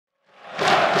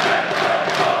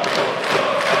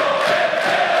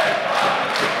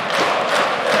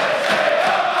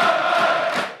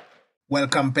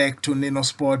Welcome back to Nino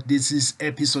Sport. This is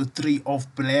episode 3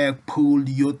 of Blackpool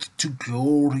Youth to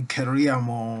Glory career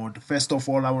mode. First of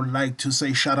all, I would like to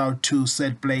say shout out to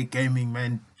Set Play Gaming,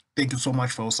 man. Thank you so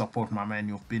much for your support, my man.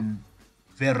 You've been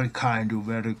very kind, you're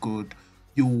very good.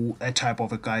 You a type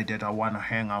of a guy that I want to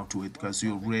hang out with because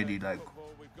you're really like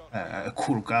a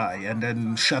cool guy. And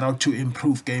then shout out to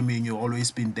Improve Gaming. You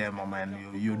always been there, my man.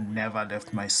 You never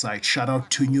left my side. Shout out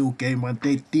to New Game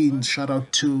 113. Shout out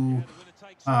to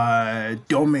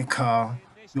Domica.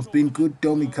 You've been good,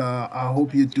 Domica. I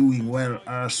hope you're doing well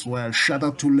as well. Shout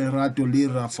out to Lerato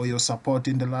Lira for your support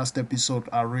in the last episode.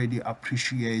 I really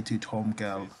appreciate it, home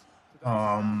girl.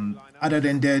 Other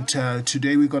than that,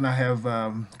 today we're gonna have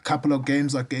a couple of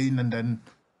games again, and then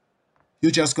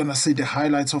you're just gonna see the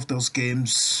highlights of those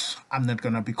games. I'm not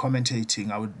gonna be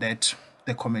commentating. I would let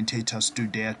the commentators do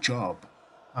their job.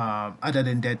 Other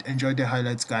than that, enjoy the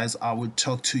highlights, guys. I will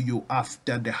talk to you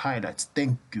after the highlights.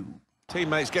 Thank you.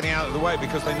 Teammates getting out of the way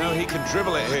because they know he can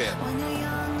dribble it here.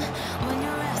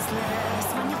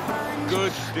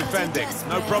 Good defending,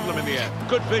 no problem in the air.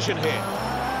 Good vision here.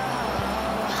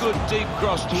 Good deep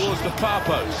cross towards the far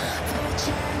post.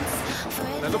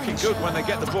 They're looking good when they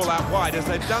get the ball out wide, as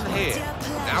they've done here.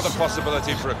 Now the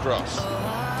possibility for a cross.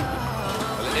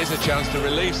 Well, it is a chance to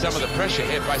relieve some of the pressure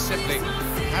here by simply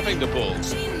having the ball.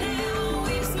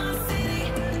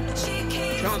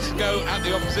 Chance to go at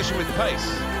the opposition with pace.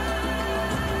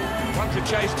 One to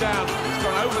chase down. It's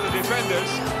gone over the defenders.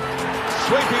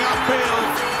 Sweeping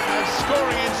upfield and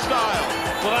scoring in style.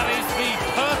 Well, that is the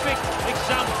perfect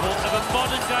example of a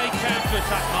modern-day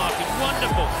counter-attack, Mark. It's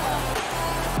wonderful.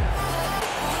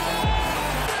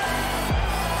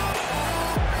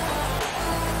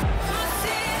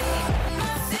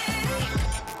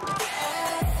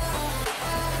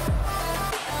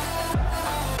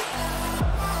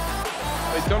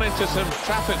 Gone into some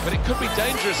traffic, but it could be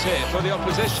dangerous here for the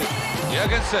opposition.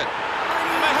 Jurgensen,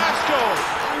 and they have scored,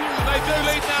 and they do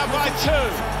lead now by 2,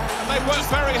 and they've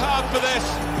worked very hard for this.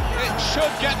 It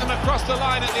should get them across the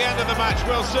line at the end of the match,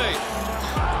 we'll see.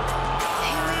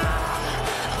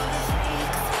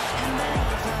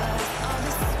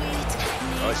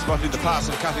 Oh, he spotted the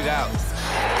pass and cut it out.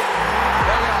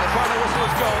 There we are, the final whistle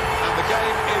is gone, and the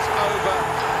game is over,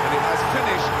 and it has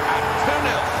finished at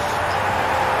 2-0.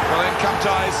 Well, in come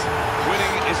ties,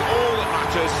 winning is all that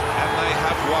matters, and they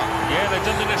have won. Yeah, they've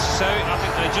done the necessary. I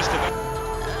think they're just about...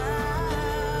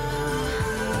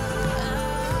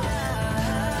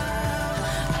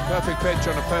 Perfect pitch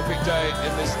on a perfect day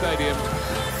in this stadium.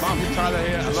 Martin Tyler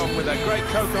here, along with a great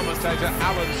co-commentator,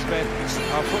 Alan Smith.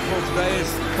 Our football today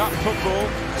is cup football.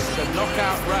 It's a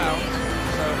knockout round,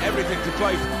 so everything to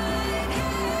play for.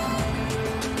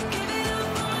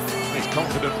 He's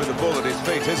confident with the ball at his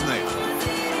feet, isn't he?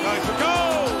 Going for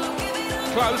goal!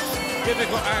 Close,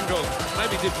 difficult angle.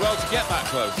 Maybe did well to get that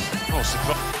close. Oh,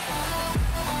 surprise.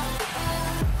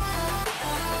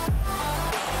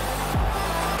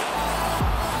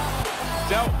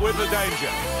 Dealt with the danger.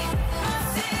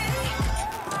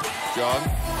 John.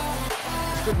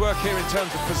 Good work here in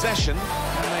terms of possession.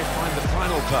 Can they find the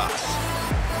final pass?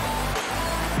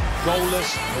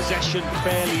 Goalless, possession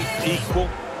fairly equal.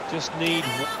 Just need...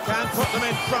 Can put them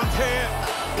in front here.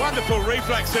 Wonderful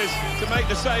reflexes to make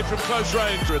the save from close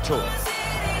range. At all.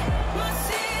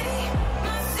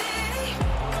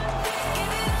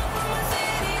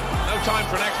 No time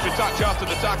for an extra touch after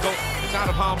the tackle. It's out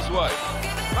of harm's way.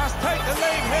 Must take the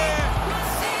lead here.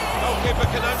 Goalkeeper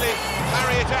can only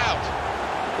carry it out.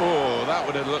 Oh, that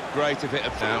would have looked great if it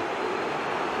had now.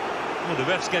 Well, the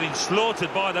ref's getting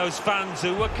slaughtered by those fans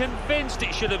who were convinced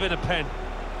it should have been a pen.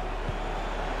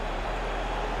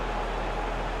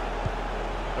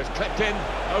 It's clipped in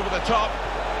over the top.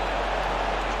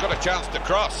 He's got a chance to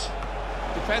cross.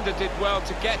 Defender did well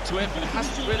to get to it, but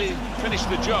hasn't really finished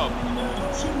the job.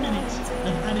 2 minutes of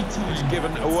added time. It's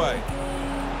given away.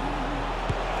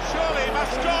 Surely he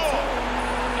must score.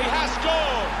 He has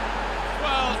scored.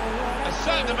 Well, a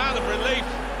certain amount of relief,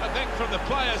 I think, from the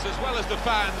players as well as the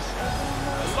fans.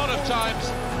 A lot of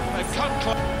times they've come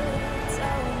close.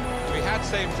 We had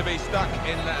seemed to be stuck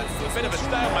in a bit of a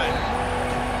stalemate.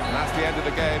 And that's the end of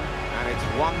the game, and it's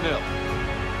 1-0.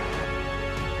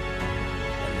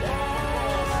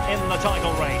 In the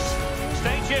title race.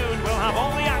 Stay tuned, we'll have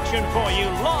all the action for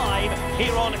you live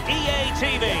here on EA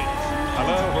TV.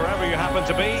 Hello, wherever you happen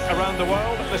to be around the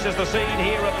world. This is the scene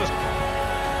here at the...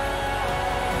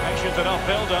 Patient enough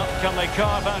build-up. Can they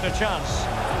carve out a chance?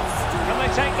 Can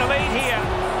they take the lead here?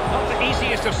 Not the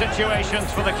easiest of situations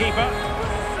for the keeper.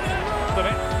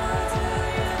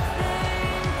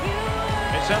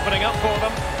 It's opening up for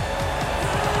them.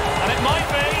 And it might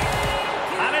be.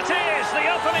 And it is the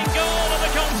opening goal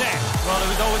Yvette. Well, it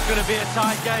was always going to be a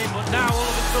tight game, but now all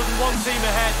of a sudden one team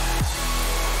ahead.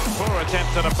 Poor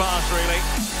attempt at a pass, really.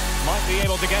 Might be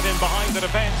able to get in behind the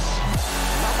defence.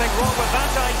 Nothing wrong with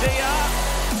that idea.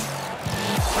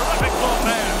 Terrific block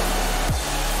there.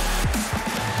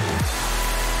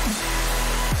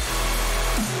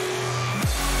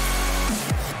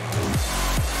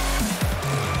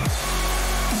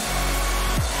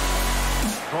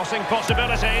 Crossing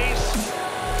possibilities.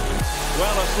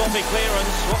 Well, a sloppy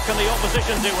clearance. What can the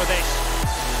opposition do with this?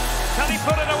 Can he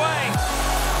put it away?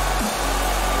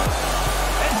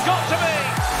 It's got to be!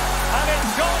 And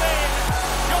it's gone in!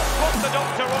 Just what the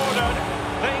doctor ordered.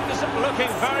 Things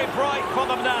looking very bright for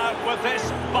them now with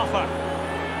this buffer.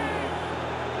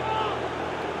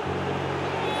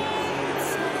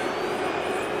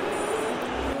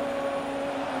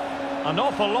 An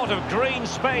awful lot of green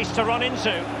space to run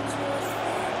into.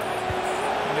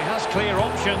 And he has clear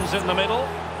options in the middle.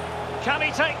 Can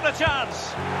he take the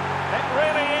chance? It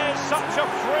really is such a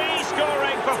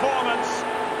free-scoring performance.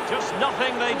 Just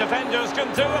nothing the defenders can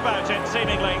do about it,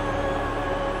 seemingly.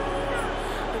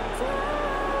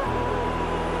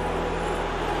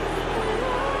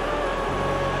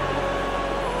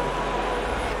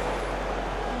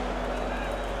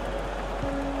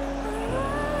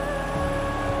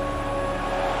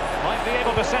 Might be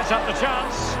able to set up the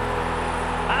chance.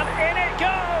 And in it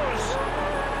goes!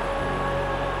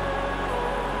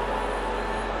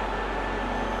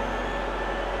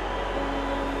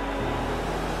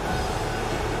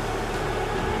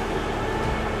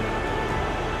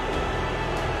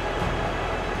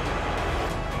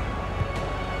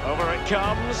 Over it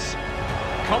comes.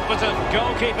 Competent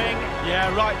goalkeeping.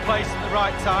 Yeah, right place at the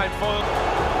right time for...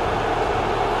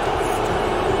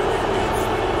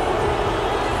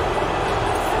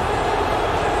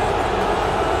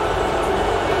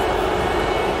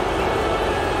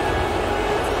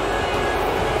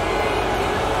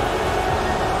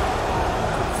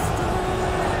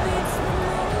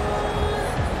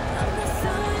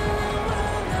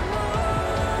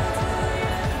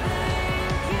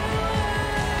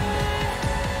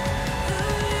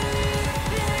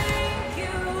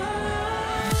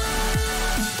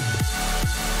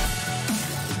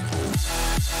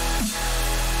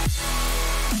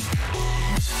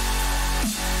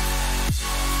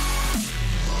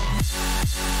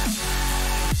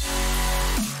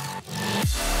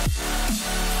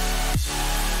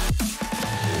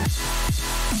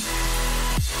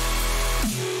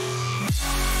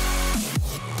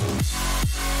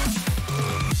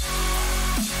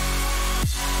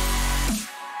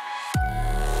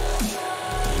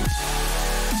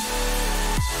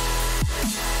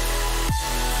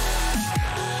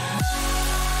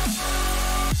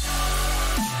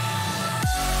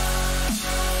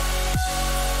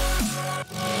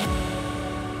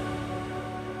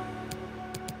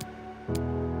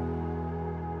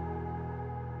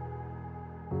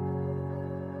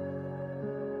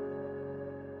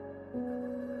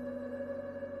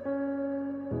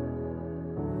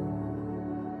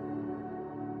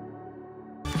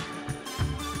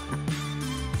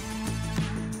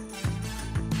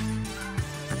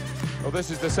 Well,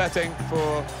 this is the setting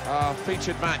for our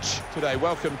featured match today.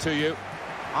 Welcome to you.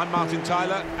 I'm Martin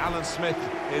Tyler. Alan Smith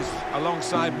is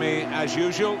alongside me as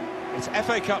usual. It's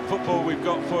FA Cup football we've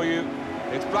got for you.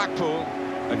 It's Blackpool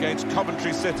against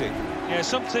Coventry City. Yeah,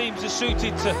 some teams are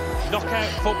suited to knockout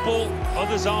football,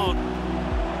 others aren't.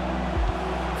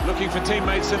 Looking for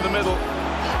teammates in the middle.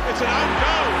 It's an own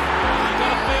goal! You've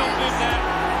got to feel good there.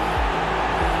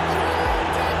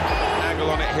 Angle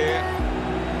on it here.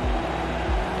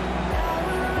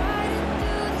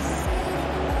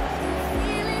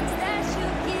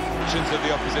 Of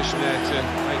the opposition there to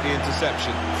make the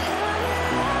interception.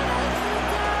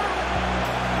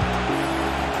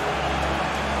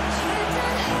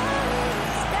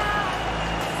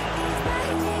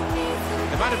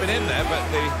 They might have been in there, but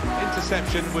the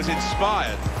interception was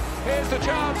inspired. Here's the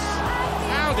chance.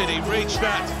 How did he reach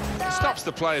that? He stops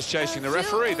the players chasing the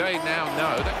referee. They now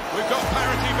know that we've got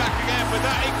parity back again with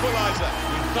that equaliser.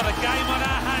 We've got a game on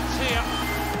our hands here.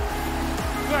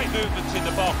 Great movements in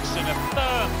the box and a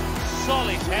firm,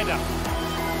 solid header.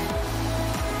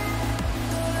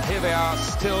 Here they are,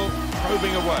 still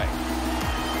probing away.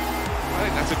 I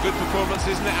think that's a good performance,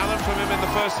 isn't it, Alan, from him in the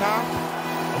first half?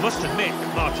 I must admit,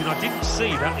 Martin, I didn't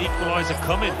see that equaliser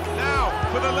coming. Now,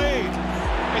 for the lead.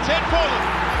 It's in for them.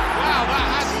 Wow, that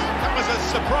has come as a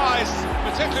surprise,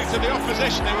 particularly to the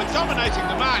opposition. They were dominating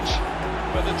the match,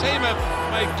 but the team have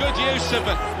made good use of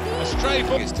a stray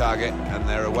ball. His target, and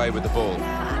they're away with the ball.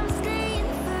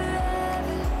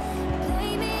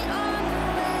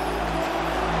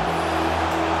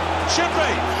 should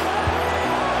be.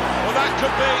 Well, that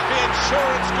could be the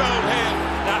insurance goal here.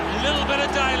 That little bit of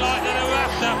daylight that they were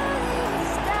after.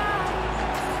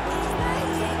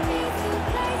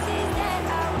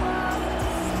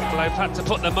 Well, they've had to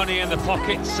put the money in the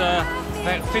pockets,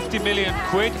 about 50 million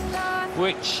quid,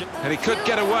 which... And he could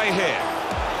get away here.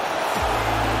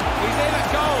 He's in a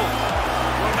goal.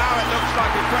 Well, now it looks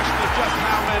like a question of just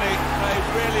how many. They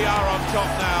really are on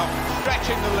top now,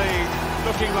 stretching the lead,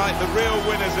 looking like the real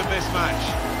winners of this match.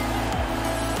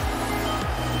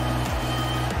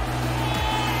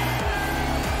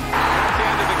 At the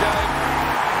end of the game,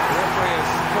 the referee has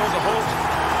called a halt,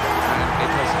 and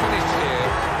it has finished here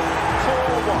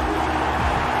 4-1.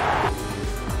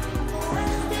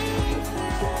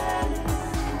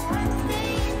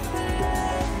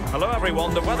 Hello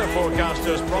everyone, the weather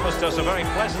forecasters promised us a very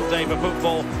pleasant day for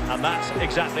football, and that's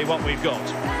exactly what we've got.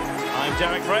 I'm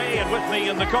Derek Ray, and with me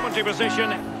in the commentary position...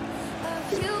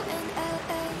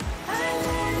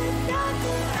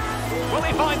 Will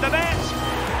he find the net?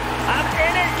 And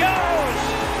in it goes!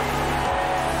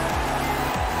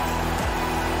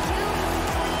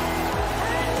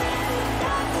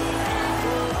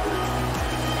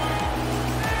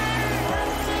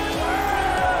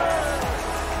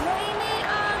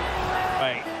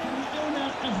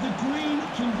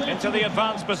 Into the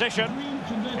advanced position.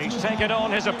 He's taken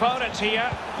on his opponent here.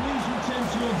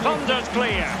 Thundered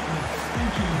clear.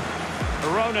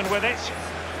 Ronan with it.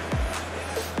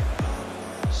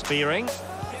 Spearing.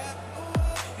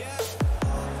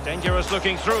 Dangerous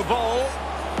looking through ball.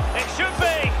 It should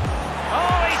be.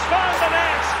 Oh, he's found the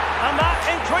net. And that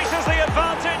increases the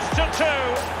advantage to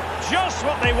 2. Just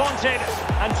what they wanted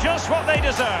and just what they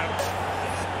deserved.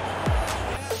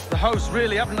 The hosts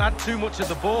really haven't had too much of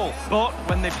the ball, but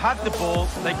when they've had the ball,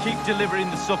 they keep delivering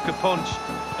the sucker punch.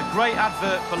 A great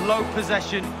advert for low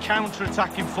possession,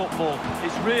 counter-attacking football.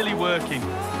 It's really working.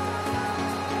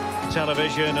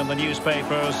 Television and the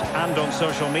newspapers and on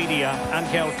social media,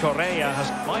 Angel Correa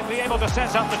might be able to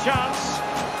set up the chance.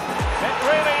 It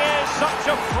really is such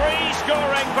a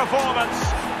free-scoring performance.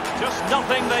 Just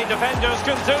nothing the defenders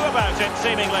can do about it,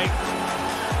 seemingly.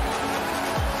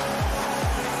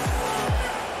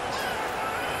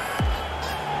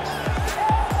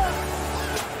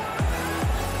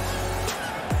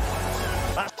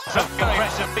 That's an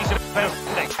impressive piece of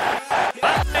defending.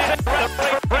 That made it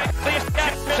bring this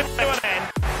game to an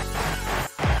end.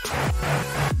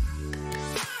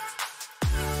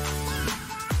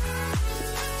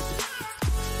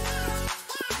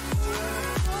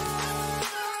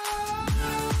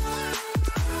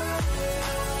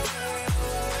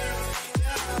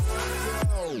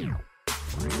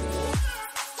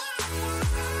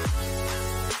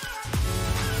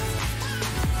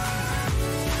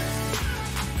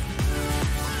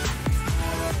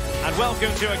 And welcome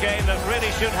to a game that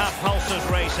really should have pulses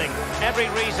racing. Every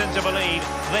reason to believe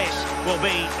this will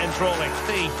be enthralling.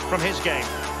 See from his game.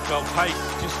 Well, pace,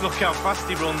 just look how fast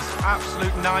he runs.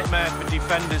 Absolute nightmare for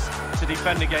defenders to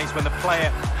defend against when the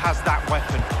player has that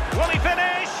weapon. Will he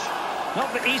finish?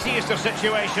 Not the easiest of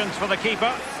situations for the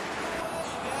keeper.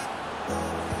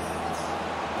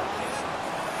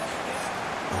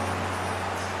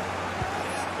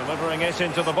 Delivering it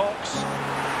into the box.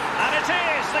 And it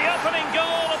is the opening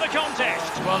goal of the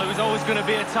contest. Well, it was always going to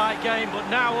be a tight game, but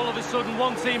now all of a sudden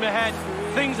one team ahead.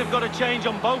 Things have got to change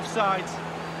on both sides.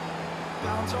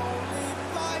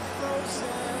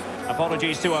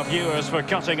 Apologies to our viewers for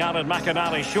cutting Alan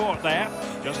McInally short there.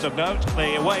 Just of note,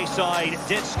 the away side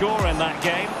did score in that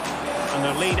game, and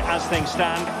their lead as things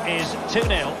stand is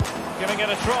 2-0. Giving it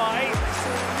a try.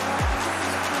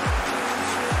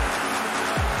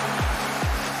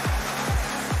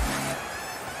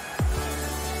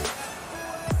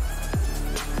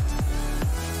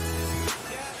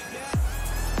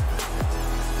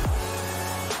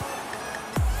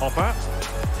 Hopper.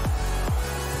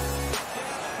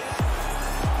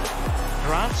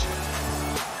 Grant.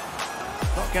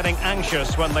 Not getting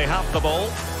anxious when they have the ball.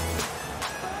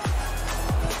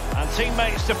 And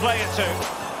teammates to play it to.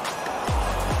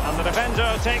 And the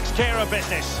defender takes care of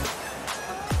business.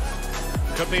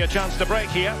 Could be a chance to break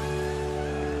here.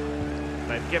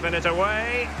 They've given it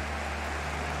away.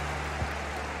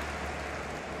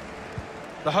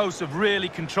 The hosts have really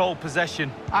controlled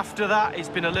possession. After that, it's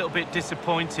been a little bit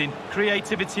disappointing.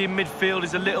 Creativity in midfield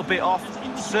is a little bit off.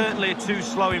 Certainly too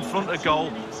slow in front of goal.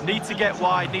 Need to get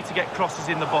wide, need to get crosses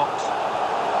in the box.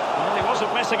 Well, he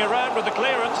wasn't messing around with the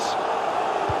clearance.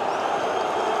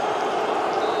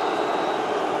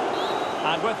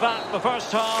 And with that, the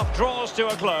first half draws to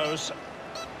a close.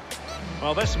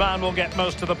 Well, this man will get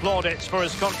most of the plaudits for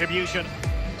his contribution.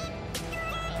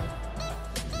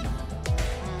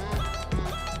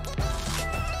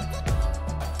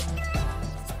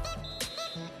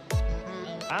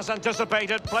 As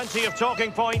anticipated, plenty of talking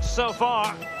points so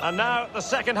far. And now the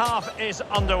second half is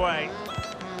underway.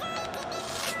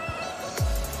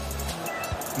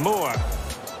 Moore.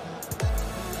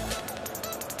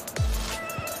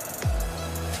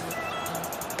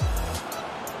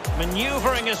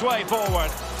 Manoeuvring his way forward.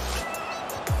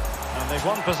 And they've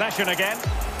won possession again.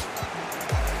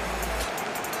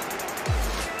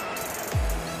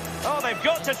 Oh, they've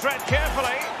got to tread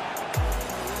carefully.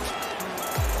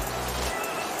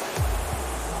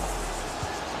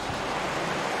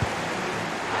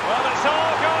 Well, it's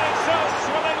all going so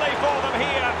swimmingly for them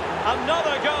here.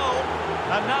 Another goal.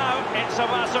 And now it's a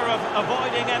matter of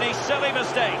avoiding any silly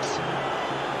mistakes.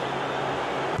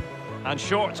 And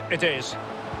short it is.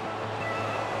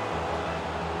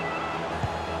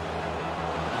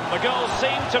 The goals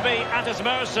seem to be at his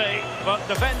mercy, but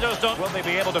defenders don't... Will they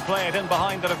be able to play it in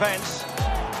behind the defence?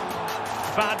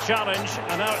 Bad challenge,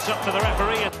 and now it's up to the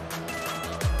referee.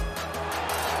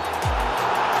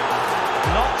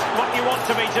 Not what you want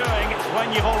to be doing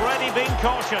when you've already been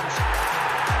cautioned.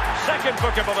 Second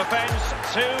bookable offence,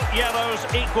 2 yellows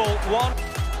equal 1.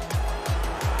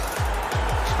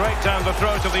 Straight down the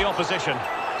throat of the opposition.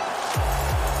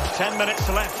 10 minutes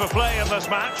left for play in this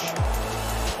match.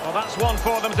 Well, that's one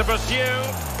for them to pursue.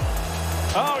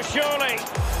 Oh, surely.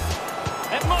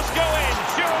 It must go in,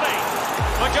 surely.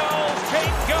 The goals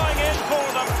keep going in for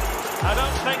them. I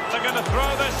don't think they're going to throw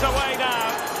this away now.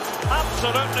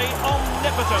 Absolutely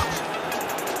omnipotent.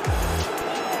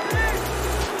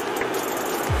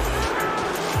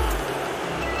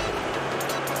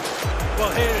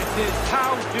 Well, here it is.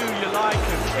 How do you like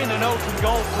it? In an open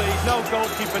goal, please. No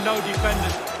goalkeeper, no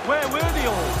defenders. Where were they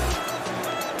all?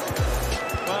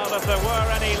 Well, if there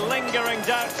were any lingering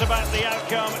doubts about the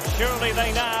outcome, surely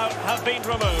they now have been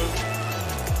removed.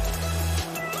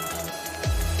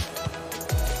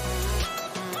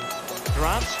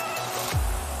 Grant.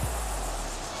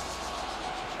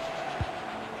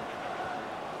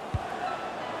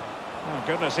 Oh,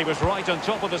 goodness, he was right on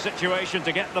top of the situation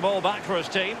to get the ball back for his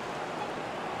team.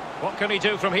 What can he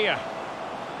do from here?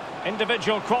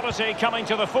 Individual quality coming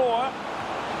to the fore.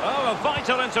 Oh, a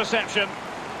vital interception.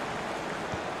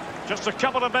 Just a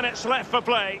couple of minutes left for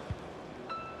play.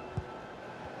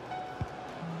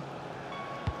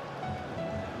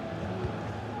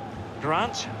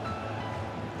 Grant.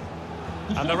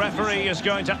 And the referee is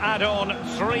going to add on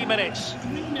 3 minutes.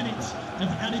 3 minutes of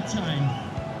added time.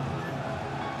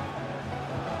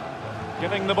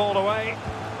 Giving the ball away.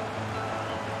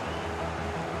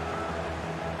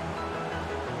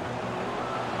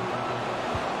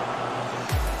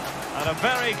 And a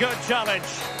very good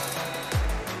challenge.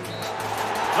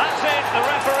 That's it, the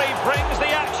referee brings the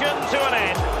action to an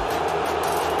end.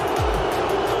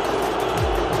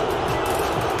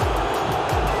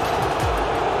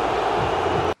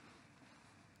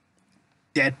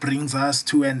 That brings us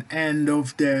to an end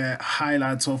of the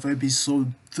highlights of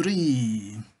episode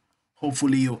 3.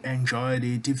 Hopefully you enjoyed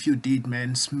it. If you did,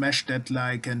 man, smash that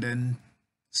like and then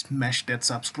smash that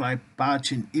subscribe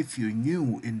button if you're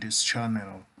new in this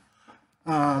channel.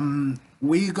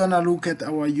 We're gonna look at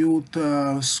our youth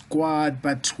squad,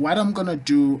 but what I'm gonna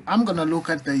do, I'm gonna look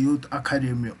at the youth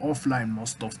academy offline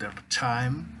most of the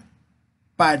time.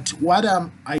 But what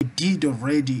I did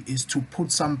already is to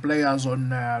put some players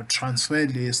on transfer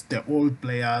list, the old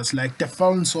players, like the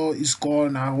Fonso is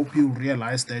gone. I hope you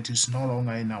realize that he's no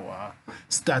longer in our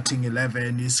starting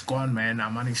 11. He's gone, man. I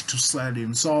managed to sell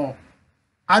him. So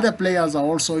other players are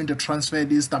also in the transfer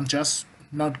list. I'm just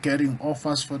not getting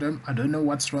offers for them. I don't know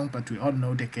what's wrong, but we all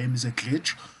know the game is a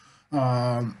glitch.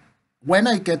 When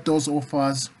I get those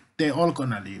offers, they're all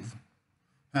gonna leave.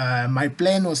 My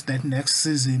plan was that next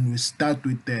season we start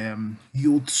with the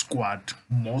youth squad,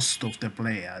 most of the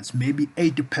players, maybe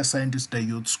 80% is the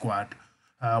youth squad.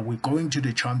 We're going to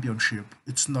the championship.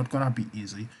 It's not gonna be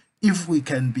easy. If we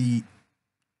can be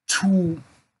too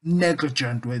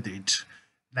negligent with it,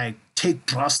 like take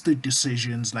drastic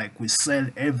decisions, like we sell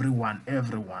everyone,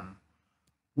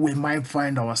 we might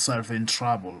find ourselves in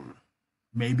trouble,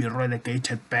 maybe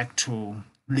relegated back to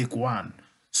League One.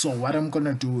 So what I'm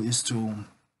gonna do is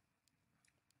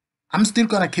I'm still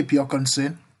gonna keep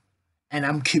Jokonsen, and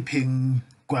I'm keeping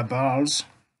Guabals.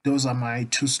 Those are my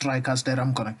 2 strikers that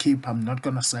I'm gonna keep. I'm not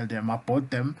gonna sell them. I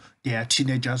bought them. They are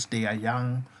teenagers. They are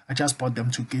young. I just bought them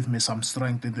to give me some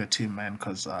strength in the team, man,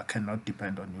 because I cannot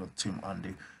depend on your team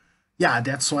only. Yeah,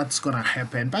 that's what's gonna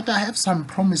happen. But I have some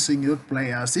promising youth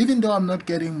players. Even though I'm not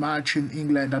getting much in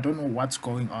England, I don't know what's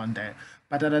going on there.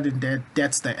 But other than that,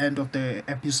 that's the end of the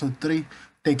episode 3.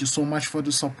 Thank you so much for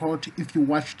the support. If you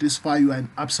watched this far, you are an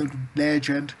absolute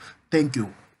legend. Thank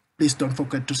you. Please don't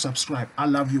forget to subscribe. I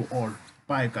love you all.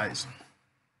 Bye, guys.